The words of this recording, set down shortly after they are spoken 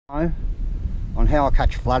On how I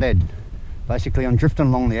catch flathead. Basically I'm drifting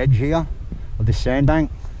along the edge here of this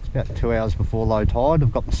sandbank. It's about 2 hours before low tide.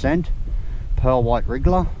 I've got my scent, pearl white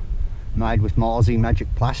wriggler made with my Aussie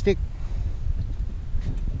Magic plastic.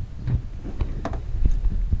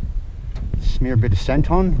 Smear a bit of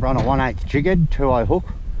scent on, run a 1/8 jiggered 2/0 hook,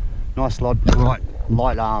 nice light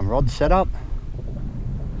rod setup.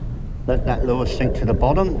 Let that lure sink to the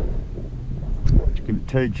bottom. Give it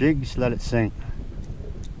 2 jigs, let it sink.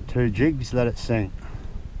 2 jigs, let it sink.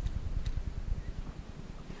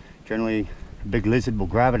 Generally a big lizard will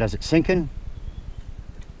grab it as it's sinking.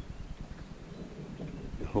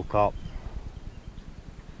 Hook up.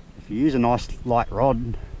 If you use a nice light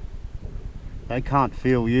rod, they can't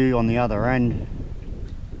feel you on the other end.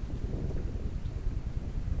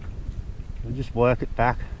 You'll just work it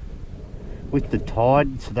back with the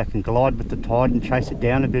tide so they can glide with the tide and chase it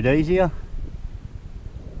down a bit easier.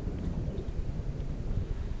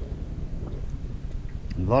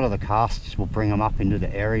 A lot of the casts will bring them up into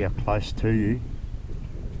the area close to you.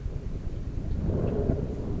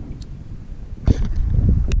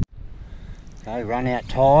 Okay, run out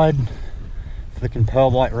tide, flicking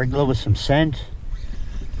pearl white wriggler with some scent,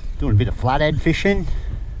 doing a bit of flathead fishing.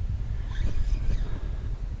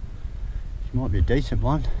 She might be a decent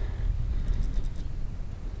one.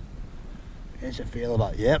 There's a feel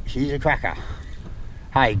about, yep, she's a cracker.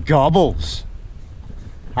 Hey, gobbles.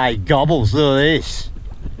 Hey, gobbles, look at this.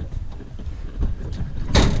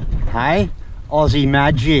 Hey, Aussie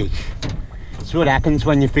Magic. That's what happens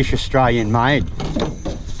when you fish Australian made.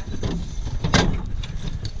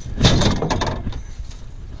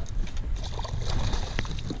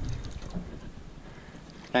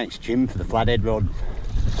 Thanks Jim for the flathead rod.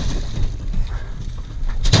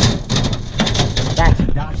 That's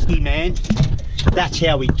dusty, man. That's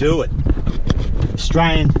how we do it.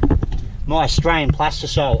 My Australian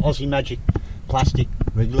plastisol Aussie Magic plastic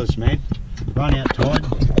wrigglers, man. Run out tide,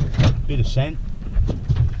 bit of scent,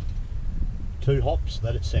 2 hops,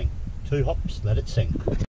 let it sink. 2 hops, let it sink.